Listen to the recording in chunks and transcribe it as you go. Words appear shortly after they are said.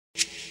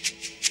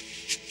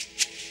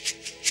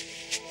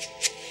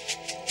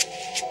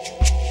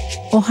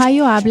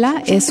Ohio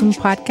Habla es un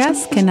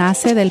podcast que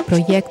nace del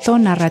proyecto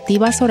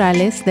Narrativas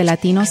Orales de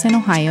Latinos en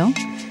Ohio,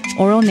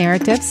 Oral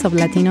Narratives of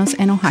Latinos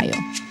in Ohio.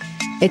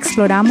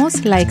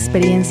 Exploramos la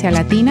experiencia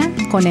latina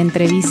con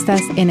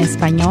entrevistas en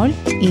español,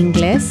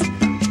 inglés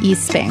y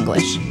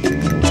Spanglish.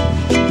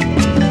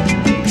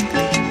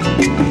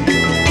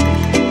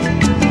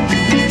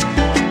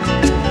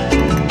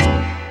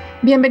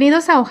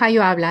 Bienvenidos a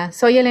Ohio Habla.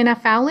 Soy Elena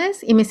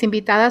Fowles y mis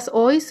invitadas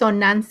hoy son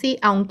Nancy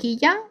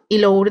Aunquilla y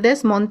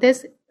Lourdes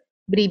Montes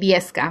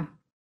Briviesca.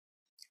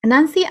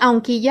 Nancy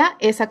Aunquilla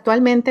es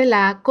actualmente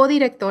la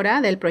codirectora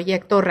del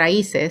proyecto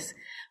Raíces,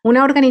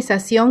 una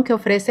organización que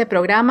ofrece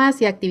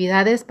programas y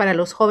actividades para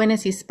los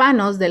jóvenes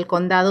hispanos del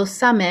condado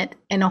Summit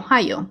en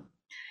Ohio.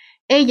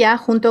 Ella,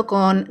 junto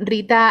con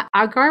Rita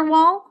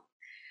Agarwal,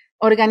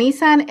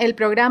 organizan el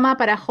programa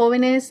para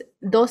jóvenes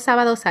 2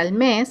 sábados al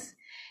mes.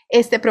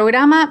 Este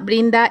programa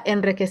brinda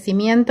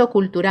enriquecimiento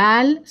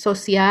cultural,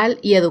 social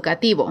y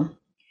educativo.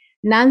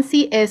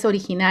 Nancy es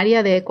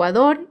originaria de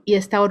Ecuador y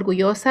está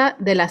orgullosa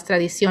de las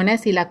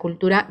tradiciones y la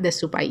cultura de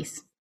su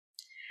país.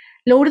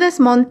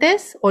 Lourdes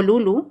Montes, o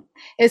Lulu,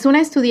 es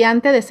una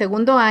estudiante de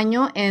segundo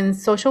año en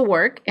Social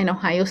Work en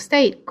Ohio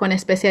State, con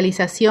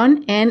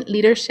especialización en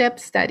Leadership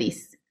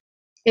Studies.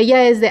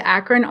 Ella es de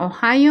Akron,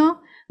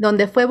 Ohio,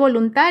 donde fue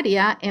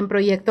voluntaria en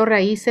Proyecto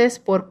Raíces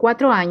por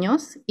 4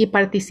 años y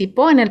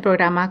participó en el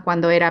programa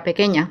cuando era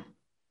pequeña.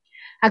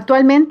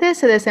 Actualmente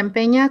se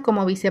desempeña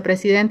como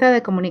vicepresidenta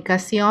de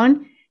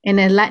comunicación en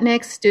el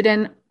Latinx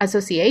Student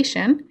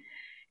Association.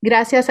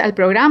 Gracias al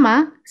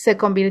programa, se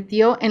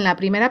convirtió en la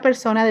primera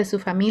persona de su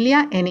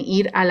familia en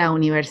ir a la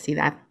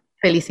universidad.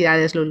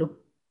 Felicidades, Lulu.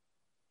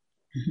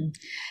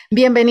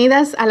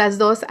 Bienvenidas a las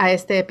dos a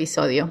este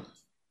episodio.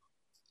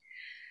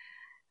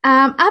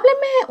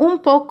 Hábleme un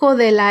poco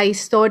de la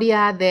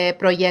historia de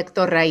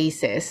Proyecto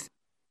Raíces.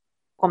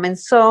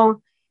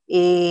 Comenzó,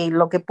 y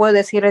lo que puedo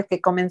decir es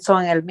que comenzó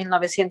en el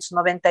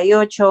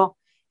 1998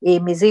 y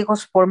mis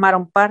hijos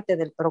formaron parte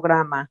del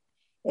programa.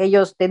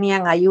 Ellos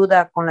tenían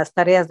ayuda con las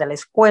tareas de la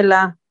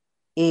escuela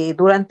y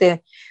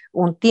durante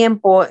un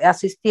tiempo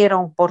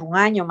asistieron por un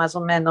año más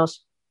o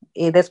menos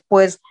y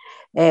después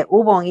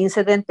hubo un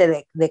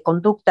incidente de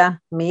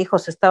conducta. Mi hijo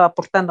se estaba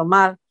portando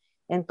mal,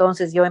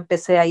 entonces yo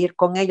empecé a ir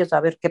con ellos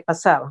a ver qué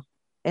pasaba.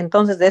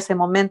 Entonces de ese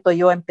momento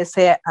yo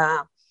empecé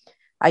a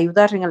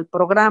ayudar en el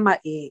programa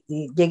y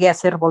llegué a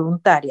ser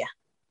voluntaria.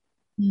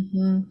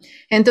 Uh-huh.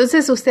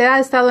 Entonces, ¿usted ha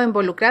estado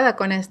involucrada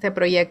con este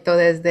proyecto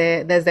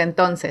desde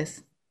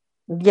entonces?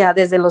 Ya,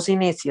 desde los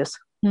inicios.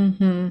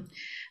 Uh-huh.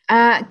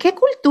 ¿Qué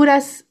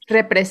culturas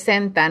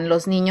representan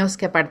los niños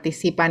que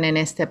participan en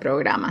este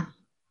programa?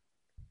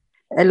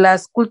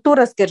 Las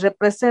culturas que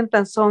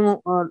representan son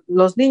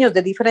los niños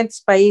de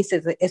diferentes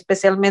países,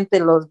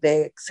 especialmente los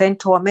de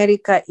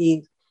Centroamérica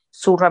y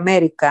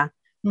Suramérica,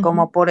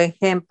 como por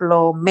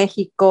ejemplo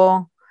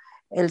México,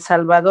 El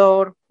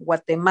Salvador,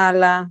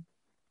 Guatemala,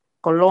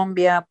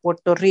 Colombia,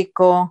 Puerto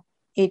Rico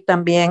y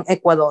también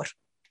Ecuador.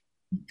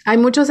 ¿Hay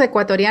muchos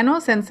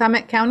ecuatorianos en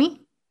Summit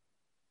County?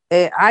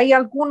 Hay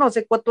algunos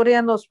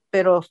ecuatorianos,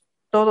 pero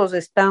todos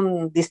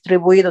están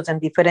distribuidos en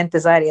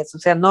diferentes áreas. O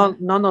sea, no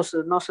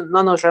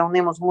nos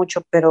reunimos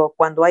mucho, pero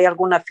cuando hay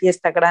alguna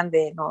fiesta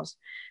grande nos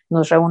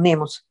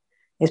reunimos,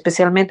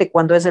 especialmente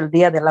cuando es el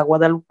Día de la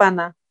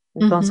Guadalupana.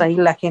 Entonces ahí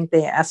la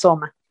gente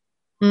asoma.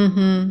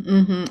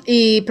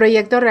 ¿Y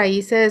Proyecto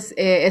Raíces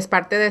es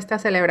parte de esta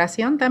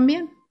celebración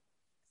también?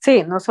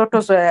 Sí,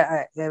 nosotros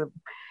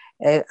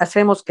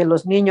hacemos que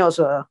los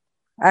niños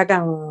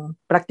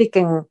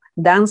practiquen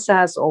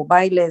danzas o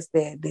bailes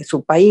de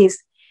su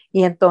país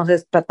y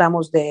entonces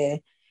tratamos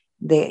de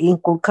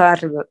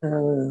inculcar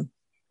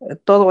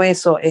todo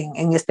eso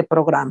en este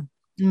programa.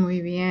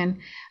 Muy bien.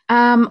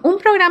 Un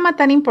programa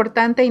tan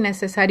importante y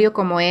necesario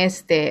como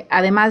este,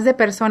 además de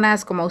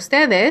personas como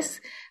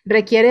ustedes,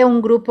 requiere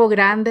un grupo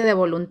grande de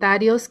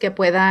voluntarios que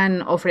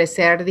puedan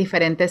ofrecer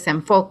diferentes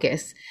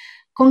enfoques.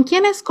 ¿Con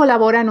quiénes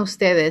colaboran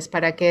ustedes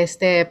para que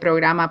este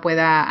programa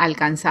pueda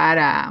alcanzar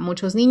a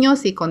muchos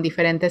niños y con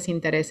diferentes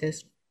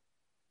intereses?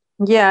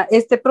 Ya,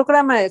 este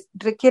programa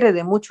requiere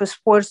de mucho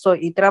esfuerzo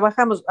y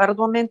trabajamos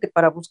arduamente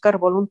para buscar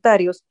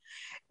voluntarios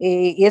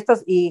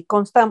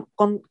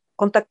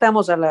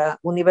contactamos a la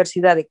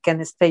Universidad de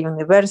Kent State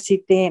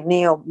University,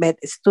 NeoMed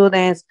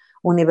Students,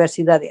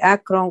 Universidad de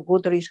Akron,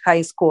 Goodrich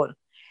High School.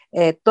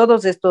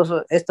 Todas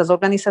estas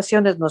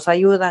organizaciones nos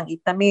ayudan y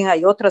también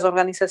hay otras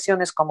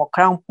organizaciones como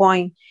Crown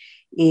Point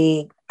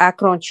y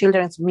Akron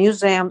Children's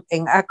Museum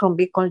en Akron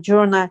Beacon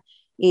Journal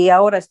y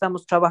ahora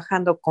estamos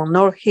trabajando con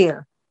North Hill.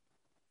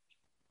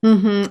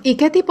 Uh-huh. ¿Y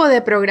qué tipo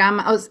de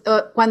programa,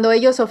 cuando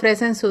ellos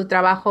ofrecen su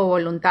trabajo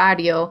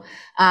voluntario,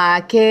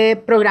 qué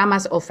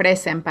programas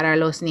ofrecen para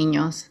los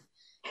niños?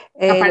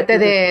 Aparte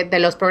de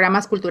los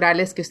programas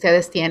culturales que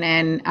ustedes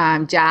tienen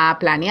ya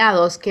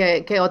planeados,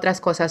 ¿qué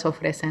otras cosas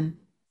ofrecen?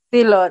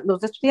 Sí,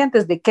 los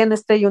estudiantes de Kent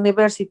State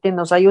University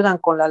nos ayudan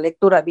con la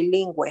lectura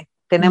bilingüe.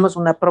 Tenemos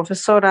una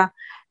profesora,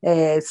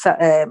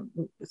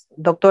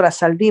 doctora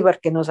Saldívar,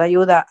 que nos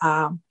ayuda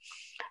a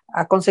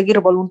a conseguir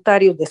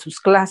voluntarios de sus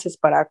clases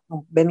para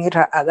venir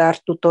a dar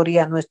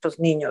tutoría a nuestros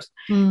niños.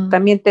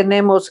 También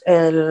tenemos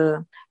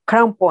el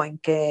Crown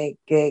Point,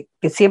 que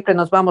siempre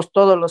nos vamos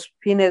todos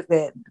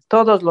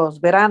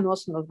los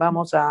veranos, nos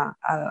vamos a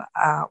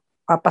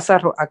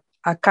pasar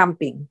a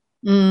camping.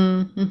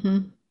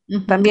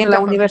 También la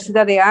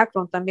Universidad de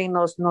Akron también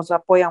nos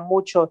apoya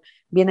mucho.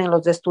 Vienen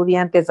los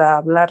estudiantes a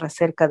hablar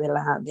acerca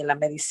de la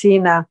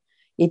medicina,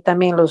 y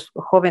también los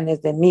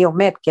jóvenes de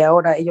NeoMed, que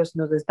ahora ellos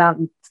nos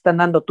están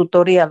dando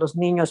tutoría a los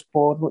niños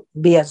por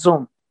vía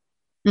Zoom.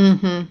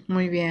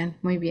 Muy bien,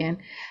 muy bien.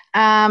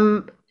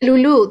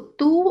 Lulu,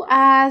 tú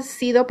has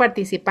sido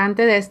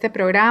participante de este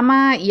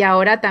programa y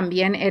ahora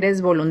también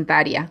eres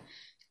voluntaria.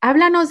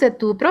 Háblanos de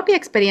tu propia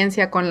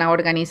experiencia con la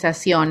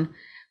organización.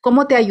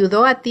 ¿Cómo te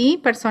ayudó a ti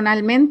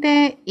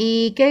personalmente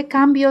y qué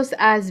cambios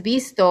has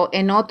visto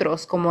en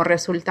otros como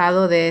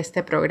resultado de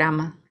este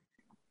programa?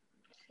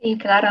 Sí,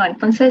 claro.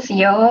 Entonces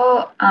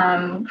yo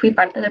fui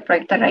parte del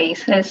proyecto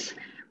Raíces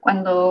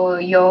cuando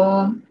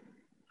yo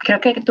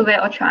creo que tuve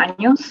 8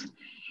 años.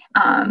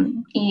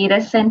 Y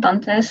desde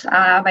entonces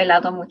ha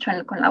bailado mucho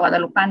con la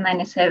Guadalupana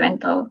en ese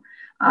evento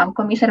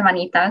con mis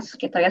hermanitas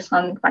que todavía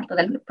son parte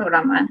del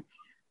programa.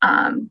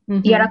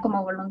 Y ahora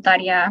como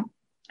voluntaria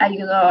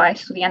ayudo a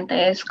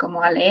estudiantes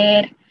como a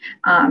leer.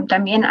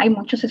 También hay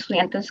muchos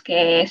estudiantes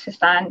que se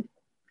están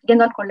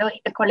yendo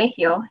al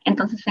colegio,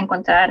 entonces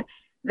encontrar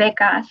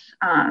becas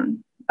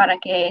para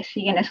que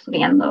sigan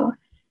estudiando.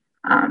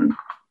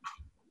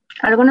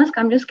 Algunos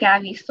cambios que ha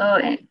visto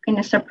en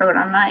este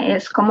programa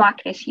es cómo ha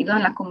crecido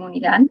en la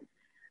comunidad.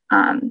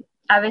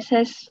 A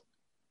veces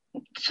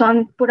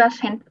son puras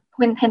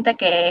gente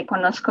que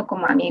conozco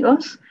como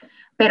amigos,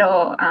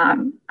 pero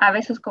a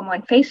veces como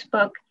en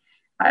Facebook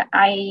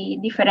hay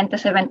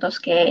diferentes eventos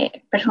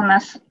que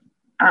personas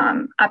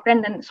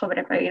aprenden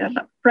sobre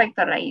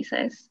Proyecto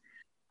Raíces.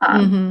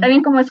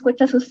 También como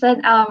escuchas usted,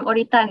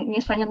 ahorita mi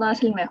español no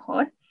es el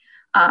mejor.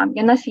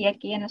 Yo nací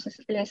aquí en los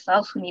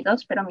Estados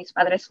Unidos, pero mis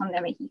padres son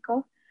de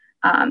México.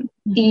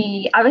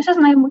 Y a veces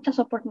no hay muchas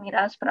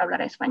oportunidades para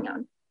hablar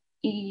español.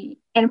 Y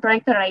en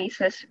Proyecto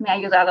Raíces me ha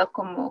ayudado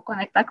como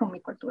conectar con mi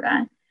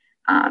cultura,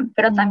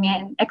 pero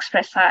también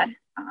expresar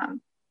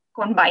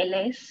con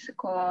bailes,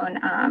 con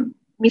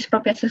mis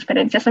propias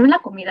experiencias. También la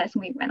comida es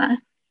muy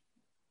buena.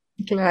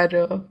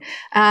 Claro.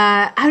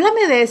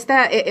 Háblame de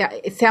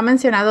se ha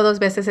mencionado 2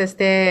 veces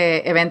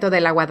este evento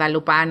de la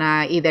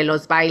Guadalupana y de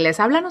los bailes.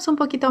 Háblanos un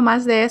poquito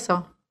más de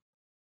eso.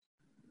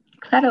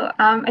 Claro,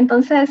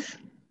 entonces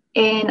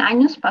en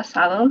años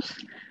pasados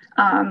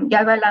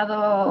ya he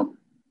bailado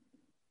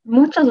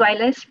muchos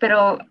bailes,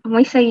 pero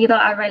muy seguido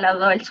he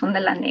bailado el son de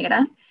la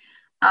negra.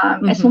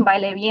 Es un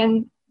baile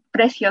bien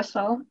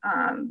precioso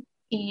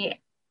y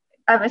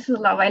a veces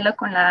lo bailo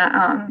con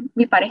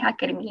mi pareja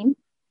Kermin,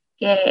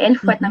 que él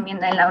fue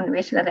también en la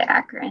Universidad de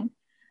Akron.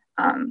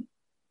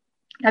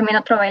 También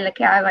otro baile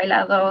que ha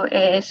bailado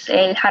es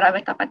el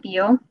jarabe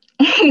tapatío,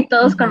 y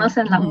todos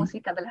conocen la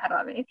música del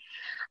jarabe.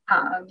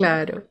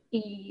 Claro.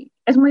 Y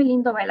es muy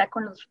lindo bailar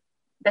con los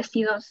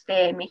vestidos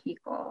de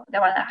México, de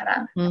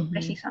Guadalajara,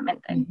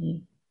 precisamente.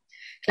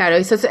 Claro,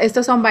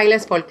 estos son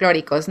bailes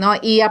folclóricos, ¿no?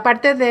 Y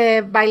aparte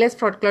de bailes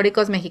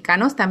folclóricos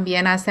mexicanos,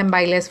 ¿también hacen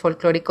bailes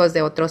folclóricos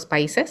de otros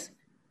países?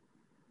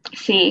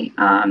 Sí,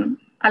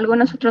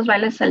 algunos otros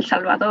bailes de El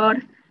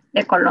Salvador,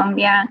 de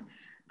Colombia.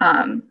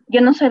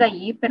 Yo no soy de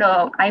allí,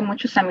 pero hay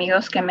muchos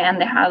amigos que me han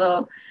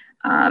dejado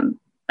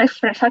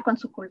expresar con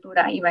su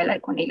cultura y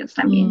bailar con ellos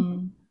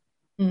también.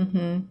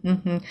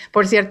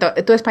 Por cierto,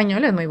 tu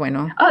español es muy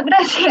bueno. Oh,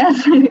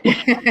 gracias.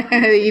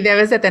 Y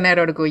debes de tener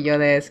orgullo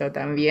de eso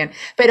también.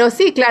 Pero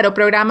sí, claro,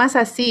 programas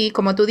así,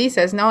 como tú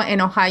dices, ¿no?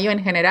 En Ohio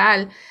en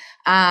general,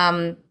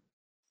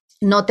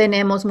 no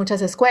tenemos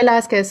muchas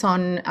escuelas que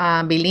son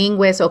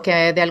bilingües o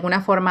que de alguna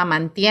forma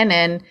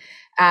mantienen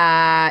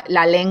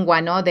la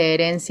lengua, ¿no? De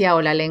herencia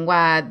o la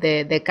lengua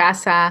de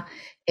casa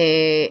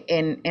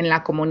en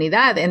la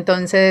comunidad.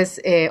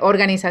 Entonces,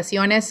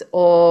 organizaciones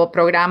o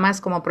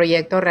programas como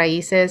Proyecto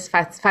Raíces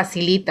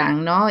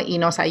facilitan, ¿no? Y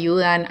nos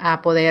ayudan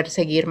a poder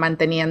seguir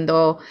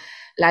manteniendo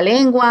la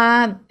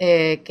lengua,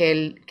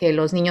 que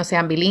los niños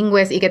sean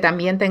bilingües y que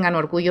también tengan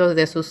orgullo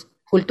de sus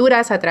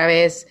culturas a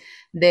través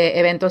de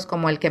eventos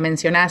como el que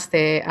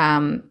mencionaste,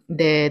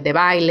 de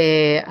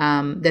baile,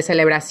 de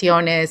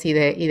celebraciones y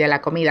de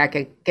la comida,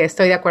 que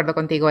estoy de acuerdo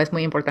contigo, es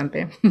muy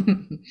importante.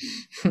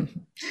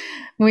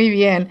 Muy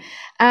bien.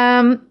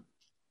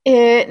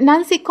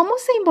 Nancy, ¿cómo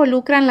se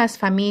involucran las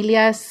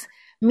familias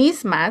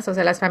mismas, o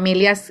sea, las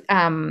familias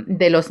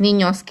de los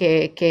niños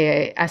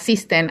que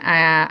asisten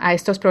a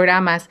estos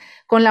programas,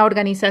 con la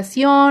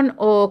organización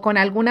o con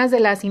algunas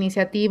de las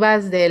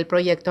iniciativas del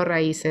Proyecto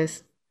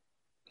Raíces?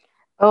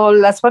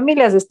 Las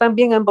familias están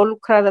bien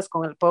involucradas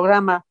con el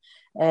programa.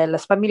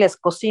 Las familias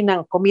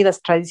cocinan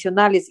comidas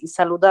tradicionales y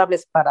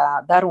saludables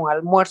para dar un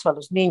almuerzo a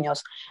los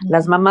niños.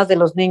 Las mamás de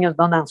los niños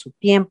donan su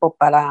tiempo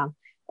para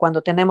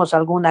cuando tenemos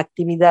alguna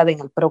actividad en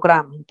el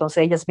programa.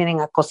 Entonces ellas vienen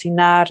a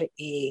cocinar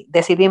y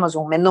decidimos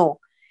un menú.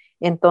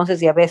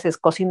 Entonces, y a veces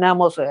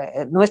cocinamos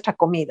nuestra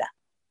comida.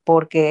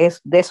 porque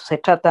de eso se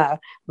trata,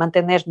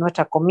 mantener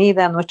nuestra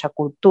comida, nuestra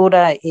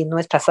cultura y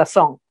nuestra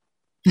sazón.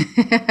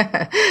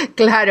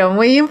 Claro,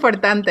 muy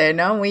importante,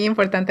 ¿no? Muy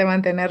importante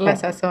mantener la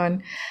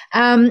sazón.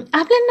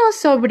 Háblenos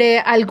sobre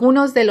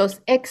algunos de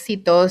los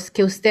éxitos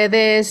que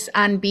ustedes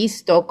han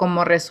visto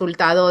como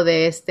resultado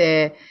de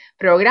este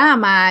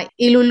programa.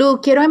 Y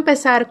Lulu, quiero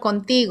empezar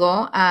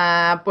contigo,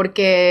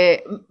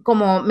 porque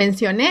como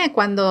mencioné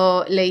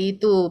cuando leí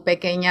tu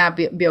pequeña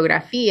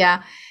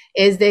biografía,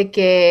 es de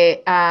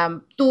que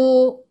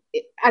tú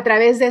a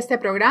través de este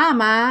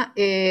programa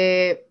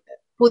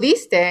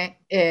pudiste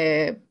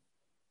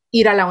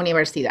ir a la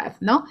universidad,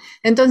 ¿no?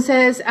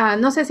 Entonces,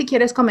 no sé si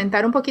quieres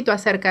comentar un poquito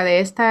acerca de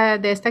esta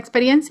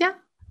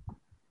experiencia.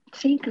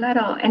 Sí,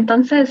 claro.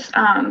 Entonces,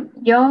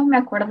 yo me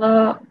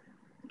acuerdo,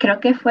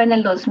 creo que fue en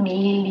el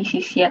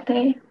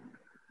 2017,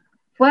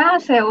 fue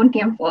hace un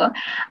tiempo.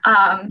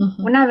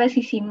 Una vez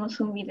hicimos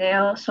un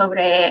video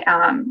sobre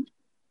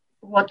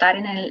votar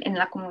en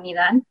la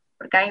comunidad,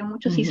 porque hay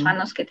muchos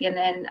hispanos que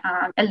tienen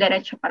el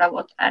derecho para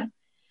votar,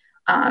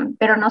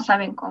 pero no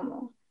saben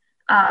cómo.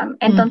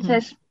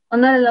 Entonces,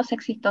 uno de los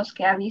éxitos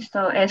que he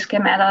visto es que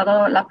me ha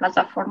dado la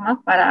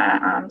plataforma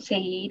para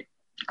seguir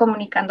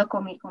comunicando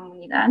con mi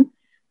comunidad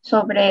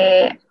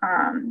sobre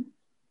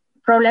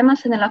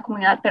problemas en la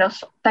comunidad, pero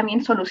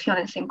también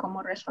soluciones en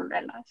cómo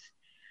resolverlas.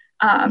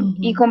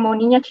 Y como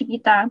niña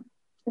chiquita,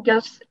 yo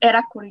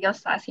era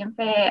curiosa.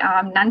 Siempre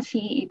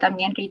Nancy y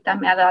también Rita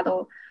me ha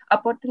dado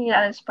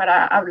oportunidades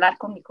para hablar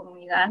con mi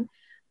comunidad,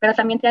 pero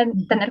también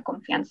tener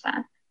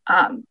confianza.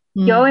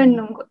 Yo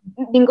en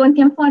ningún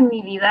tiempo en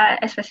mi vida,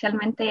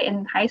 especialmente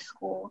en high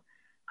school,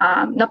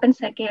 no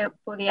pensé que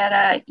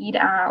pudiera ir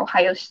a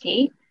Ohio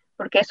State,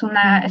 porque es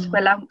una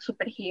escuela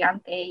súper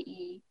gigante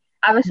y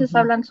a veces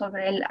hablan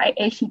sobre el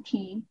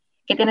ACT,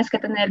 que tienes que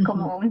tener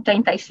como un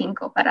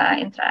 35 para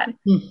entrar.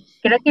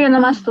 Creo que yo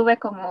nomás tuve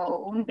como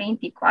un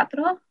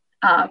 24,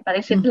 para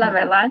decirte la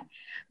verdad,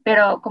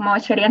 pero como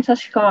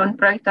experiencias con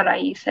Proyecto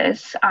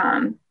Raíces,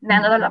 me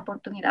han dado la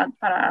oportunidad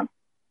para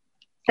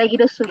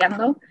seguir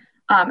estudiando,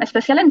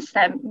 especial en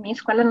STEM. Mi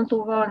escuela no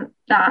tuvo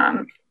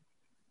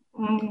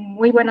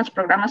muy buenos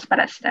programas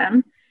para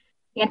STEM,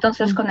 y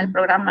entonces con el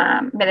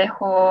programa me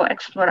dejó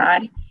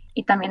explorar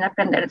y también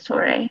aprender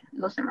sobre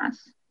los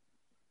demás.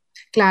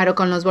 Claro,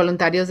 con los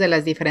voluntarios de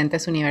las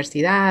diferentes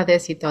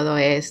universidades y todo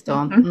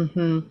esto.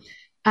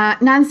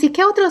 Nancy,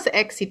 ¿qué otros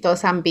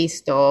éxitos han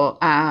visto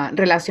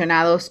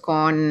relacionados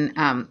con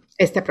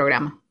este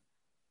programa?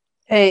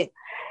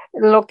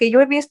 Lo que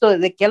yo he visto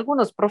es de que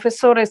algunos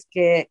profesores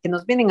que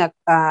nos vienen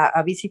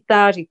a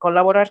visitar y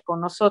colaborar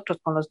con nosotros,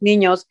 con los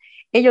niños,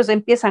 ellos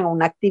empiezan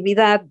una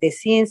actividad de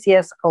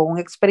ciencias o un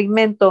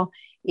experimento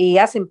y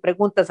hacen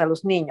preguntas a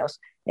los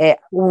niños,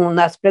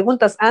 unas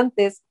preguntas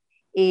antes,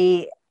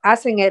 y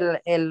hacen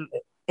el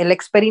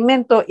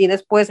experimento y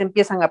después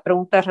empiezan a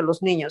preguntar a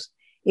los niños.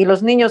 Y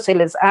los niños se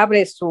les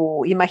abre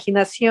su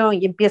imaginación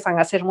y empiezan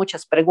a hacer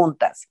muchas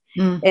preguntas.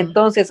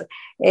 Entonces,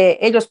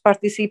 ellos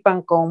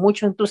participan con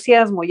mucho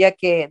entusiasmo, ya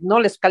que no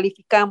les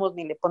calificamos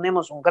ni le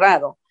ponemos un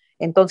grado.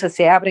 Entonces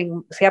se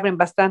abren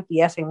bastante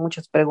y hacen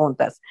muchas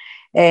preguntas.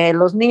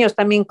 Los niños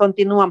también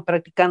continúan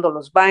practicando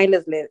los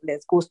bailes,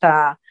 les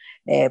gusta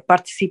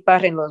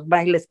participar en los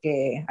bailes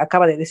que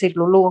acaba de decir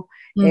Lulu.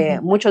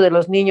 Muchos de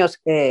los niños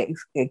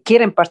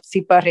quieren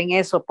participar en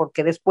eso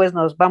porque después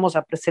nos vamos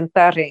a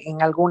presentar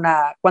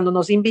cuando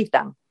nos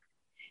invitan.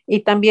 Y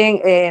también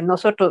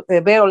nosotros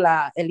veo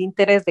el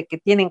interés de que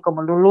tienen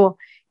como Lulu,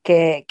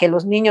 que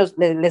los niños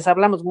les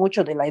hablamos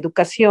mucho de la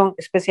educación,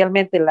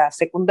 especialmente la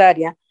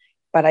secundaria,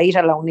 para ir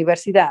a la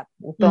universidad.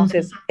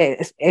 Entonces,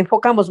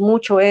 enfocamos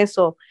mucho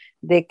eso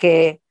de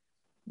que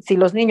si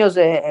los niños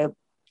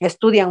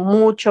estudian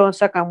mucho,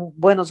 sacan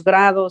buenos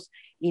grados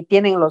y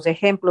tienen los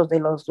ejemplos de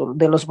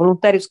los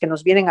voluntarios que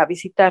nos vienen a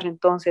visitar,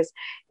 entonces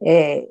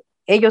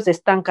ellos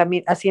están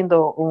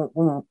haciendo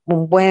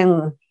un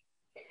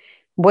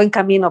buen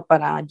camino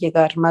para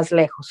llegar más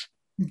lejos.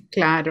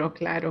 Claro,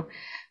 claro.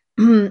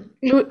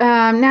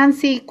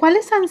 Nancy,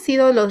 ¿cuáles han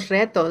sido los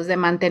retos de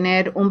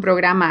mantener un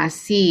programa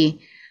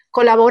así?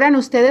 ¿Colaboran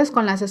ustedes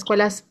con las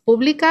escuelas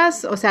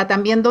públicas? O sea,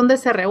 también dónde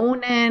se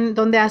reúnen,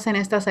 dónde hacen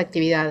estas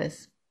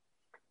actividades.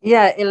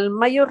 El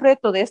mayor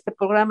reto de este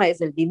programa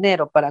es el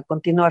dinero para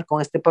continuar con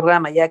este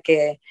programa, ya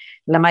que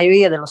la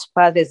mayoría de los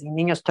padres y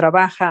niños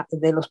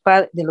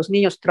de los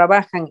niños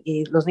trabajan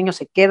y los niños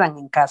se quedan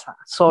en casa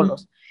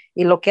solos.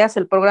 Y lo que hace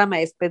el programa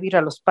es pedir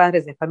a los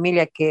padres de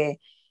familia que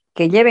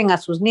lleven a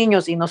sus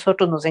niños y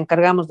nosotros nos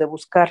encargamos de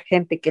buscar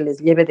gente que les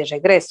lleve de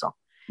regreso.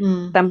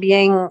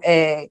 También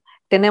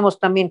tenemos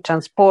también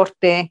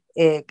transporte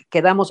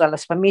que damos a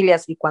las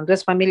familias, y cuando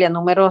es familia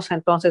numerosa,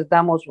 entonces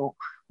damos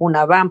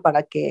una van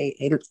para que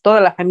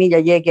toda la familia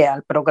llegue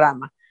al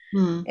programa.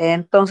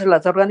 Entonces,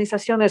 las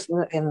organizaciones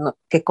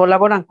que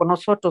colaboran con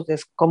nosotros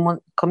es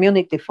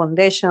Community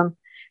Foundation,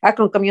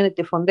 Akron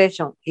Community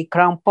Foundation y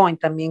Crown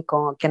Point también,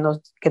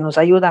 que nos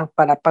ayudan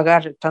para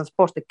pagar el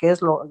transporte, que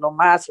es lo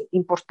más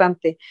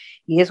importante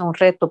y es un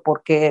reto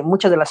porque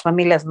muchas de las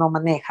familias no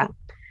manejan.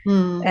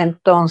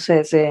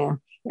 Entonces,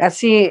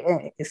 Así,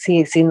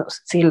 si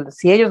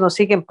ellos nos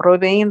siguen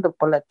proveyendo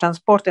por el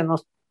transporte,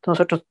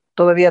 nosotros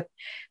todavía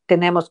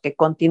tenemos que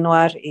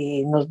continuar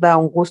y nos da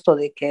un gusto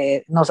de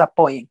que nos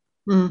apoyen.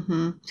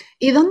 Ujú.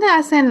 ¿Y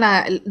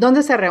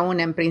dónde se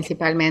reúnen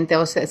principalmente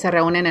o se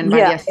reúnen en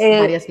Ya,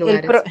 varios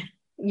lugares?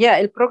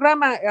 el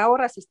programa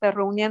ahora se está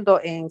reuniendo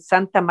en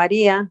Santa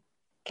María,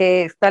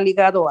 que está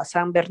ligado a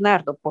San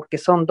Bernardo, porque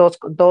son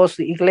dos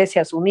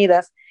iglesias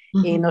unidas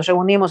y Ujú. nos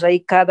reunimos ahí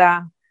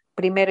cada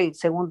primero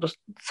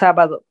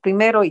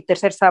y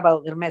tercer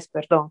sábado del mes,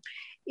 perdón.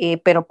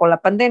 Pero por la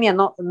pandemia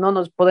no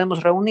nos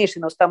podemos reunir,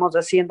 sino estamos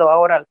haciendo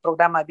ahora el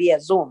programa vía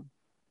Zoom.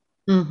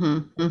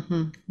 Ujú,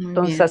 ujú. Muy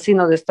Entonces bien. así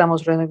nos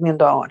estamos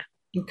reuniendo ahora.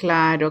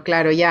 Claro,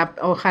 claro, ya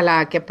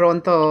ojalá que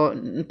pronto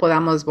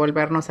podamos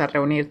volvernos a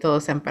reunir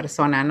todos en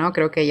persona, ¿no?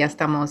 Creo que ya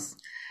estamos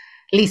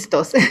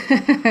listos.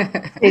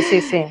 Sí,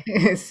 sí, sí.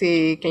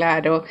 Sí,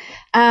 claro.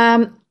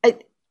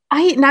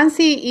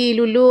 Nancy y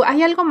Lulu,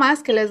 ¿hay algo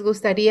más que les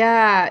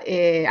gustaría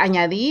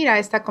añadir a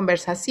esta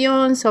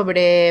conversación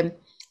sobre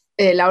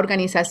la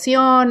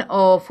organización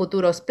o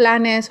futuros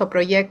planes o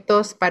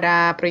proyectos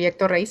para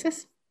Proyecto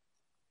Raíces?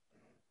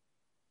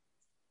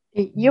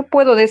 Y yo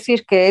puedo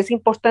decir que es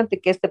importante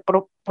que este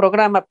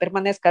programa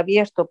permanezca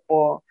abierto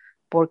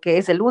porque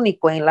es el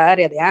único en la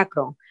área de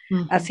Akron.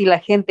 Ujú, Así la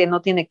gente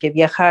no tiene que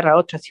viajar a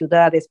otras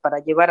ciudades para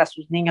llevar a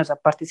sus niños a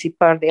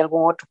participar de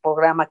algún otro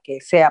programa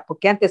que sea,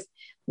 porque antes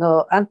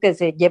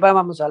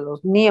llevábamos a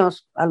los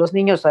niños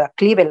a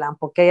Cleveland,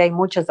 porque ahí hay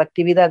muchas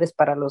actividades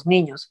para los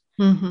niños.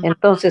 ujú.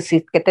 Entonces,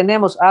 si que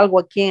tenemos algo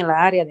aquí en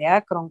la área de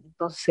Akron,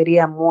 entonces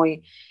sería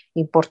muy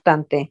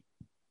importante.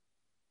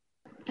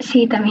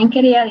 Sí, también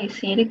quería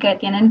decir que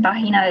tienen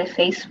página de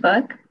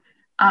Facebook.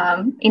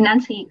 Y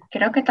Nancy,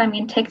 creo que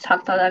también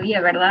TikTok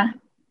todavía, ¿verdad?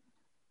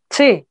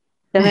 Sí,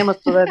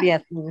 tenemos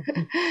todavía.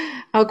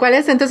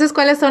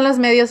 ¿Cuáles son los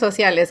medios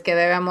sociales que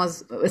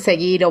debemos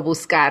seguir o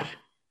buscar?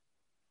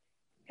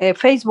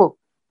 Facebook,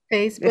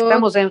 Facebook.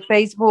 estamos en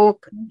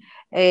Facebook.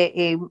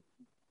 Y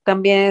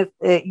también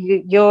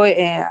yo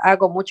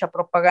hago mucha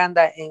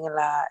propaganda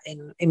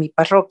en mi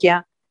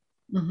parroquia,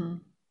 Ujú.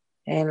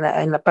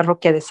 en la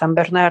parroquia de San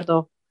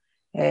Bernardo.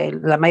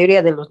 La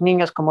mayoría de los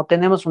niños, como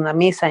tenemos una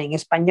misa en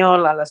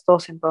español a las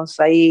 12, entonces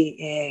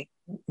ahí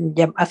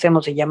ya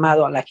hacemos el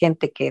llamado a la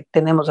gente que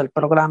tenemos el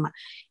programa.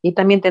 Y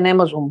también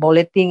tenemos un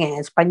boletín en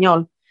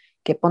español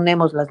que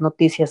ponemos las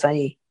noticias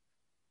ahí.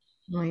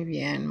 Muy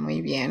bien,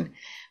 muy bien.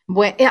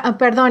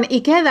 Perdón,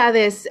 ¿y qué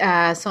edades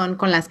son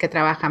con las que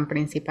trabajan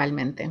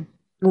principalmente?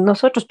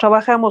 Nosotros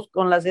trabajamos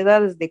con las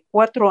edades de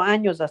 4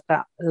 años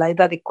hasta la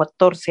edad de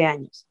 14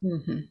 años.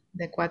 Ujú,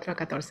 de 4 a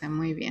 14,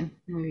 muy bien,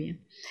 muy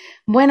bien.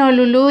 Bueno,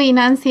 Lulu y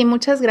Nancy,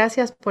 muchas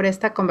gracias por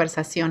esta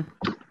conversación.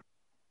 Sí,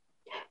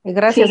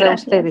 Gracias a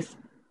gracias. ustedes.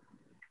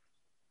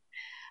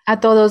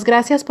 A todos,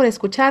 gracias por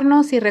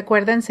escucharnos y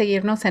recuerden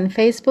seguirnos en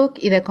Facebook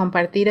y de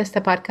compartir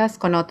este podcast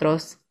con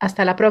otros.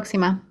 Hasta la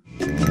próxima.